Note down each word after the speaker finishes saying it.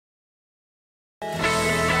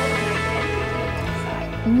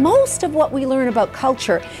Most of what we learn about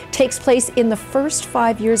culture takes place in the first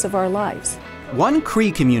 5 years of our lives. One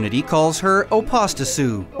Cree community calls her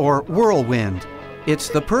Opastasu, or whirlwind. It's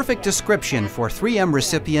the perfect description for 3M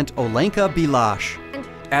recipient Olenka Bilash.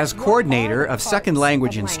 As coordinator of second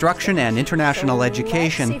language instruction and international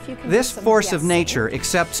education, this force of nature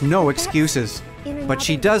accepts no excuses. But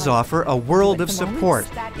she does offer a world of support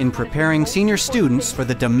in preparing senior students for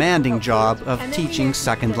the demanding job of teaching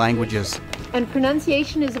second languages. And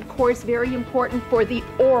pronunciation is, of course, very important for the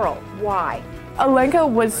oral. Why? Olenka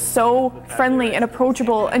was so friendly and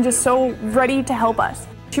approachable and just so ready to help us.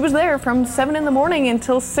 She was there from 7 in the morning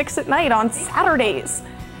until 6 at night on Saturdays.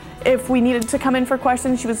 If we needed to come in for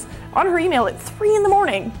questions, she was on her email at 3 in the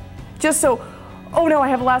morning. Just so, oh no, I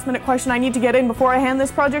have a last minute question I need to get in before I hand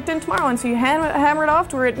this project in tomorrow. And so you hammer it off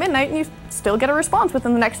to her at midnight and you still get a response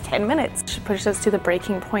within the next 10 minutes. She pushes us to the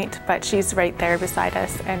breaking point, but she's right there beside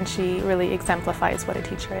us and she really exemplifies what a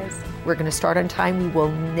teacher is. We're going to start on time. We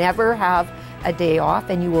will never have a day off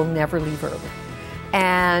and you will never leave early.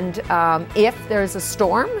 And if there's a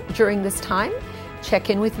storm during this time,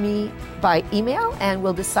 check in with me by email and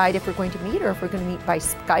we'll decide if we're going to meet or if we're going to meet by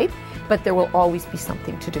Skype, but there will always be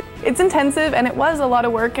something to do. It's intensive and it was a lot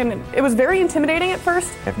of work and it was very intimidating at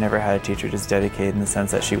first. I've never had a teacher just dedicated in the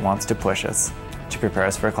sense that she wants to push us, to prepare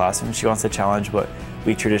us for a classroom. She wants to challenge what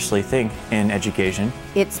we traditionally think in education.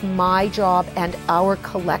 It's my job and our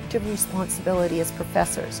collective responsibility as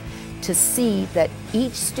professors to see that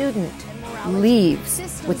each student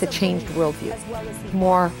leaves with a changed worldview,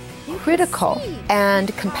 more critical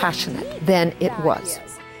and compassionate than it was.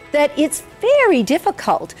 That it's very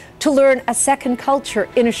difficult to learn a second culture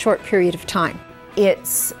in a short period of time.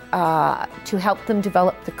 It's to help them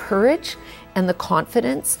develop the courage and the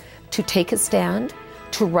confidence to take a stand,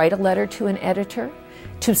 to write a letter to an editor,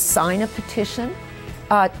 to sign a petition,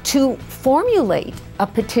 to formulate a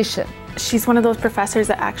petition. She's one of those professors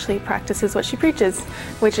that actually practices what she preaches,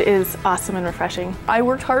 which is awesome and refreshing. I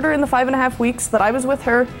worked harder in the 5.5 weeks that I was with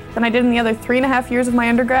her than I did in the other 3.5 years of my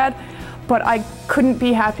undergrad, but I couldn't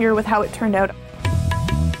be happier with how it turned out.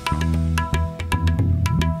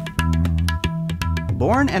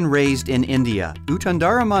 Born and raised in India,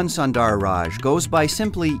 Uttandaraman Sundararaj goes by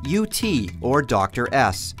simply UT or Dr.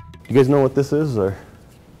 S. You guys know what this is, or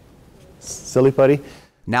silly putty?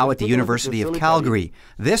 Now at the University of Calgary,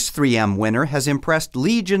 this 3M winner has impressed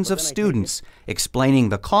legions of students, explaining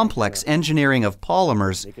the complex engineering of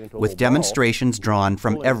polymers with demonstrations drawn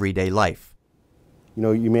from everyday life. You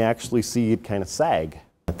know, you may actually see it kind of sag.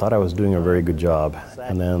 I thought I was doing a very good job,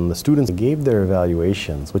 and then the students gave their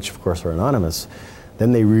evaluations, which of course are anonymous.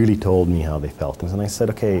 Then they really told me how they felt. And I said,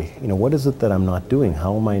 okay, you know, what is it that I'm not doing?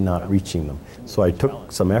 How am I not reaching them? So I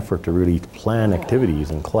took some effort to really plan activities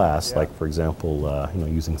in class, like for example, you know,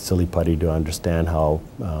 using silly putty to understand how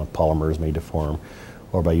polymers may deform,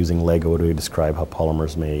 or by using Lego to describe how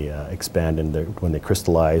polymers may expand when they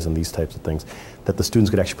crystallize and these types of things, that the students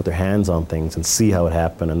could actually put their hands on things and see how it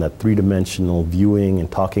happened, and that three-dimensional viewing and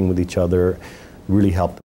talking with each other really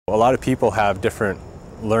helped. A lot of people have different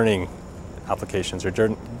learning applications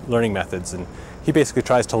or learning methods, and he basically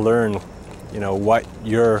tries to learn, you know, what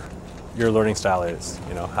your learning style is,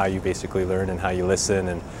 you know, how you basically learn and how you listen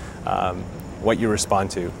and what you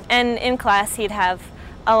respond to. And in class he'd have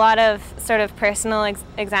a lot of sort of personal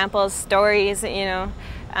examples, stories, you know,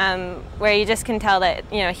 where you just can tell that,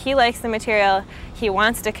 you know, he likes the material, he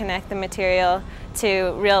wants to connect the material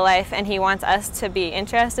to real life, and he wants us to be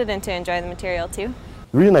interested and to enjoy the material too.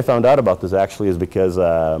 The reason I found out about this actually is because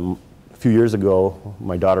a few years ago,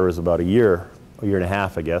 my daughter was about a year and a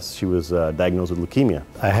half, I guess. She was diagnosed with leukemia.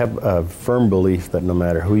 I have a firm belief that no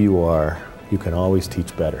matter who you are, you can always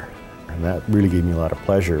teach better. And that really gave me a lot of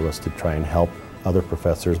pleasure, was to try and help other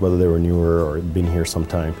professors, whether they were newer or had been here some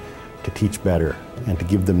time, to teach better and to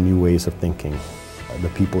give them new ways of thinking. The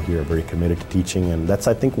people here are very committed to teaching, and that's,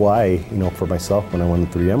 I think, why, you know, for myself, when I won the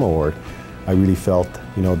 3M award, I really felt,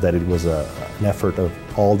 you know, that it was an effort of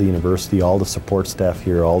all the university, all the support staff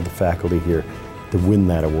here, all the faculty here, to win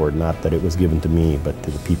that award. Not that it was given to me, but to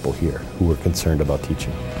the people here who were concerned about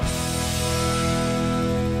teaching.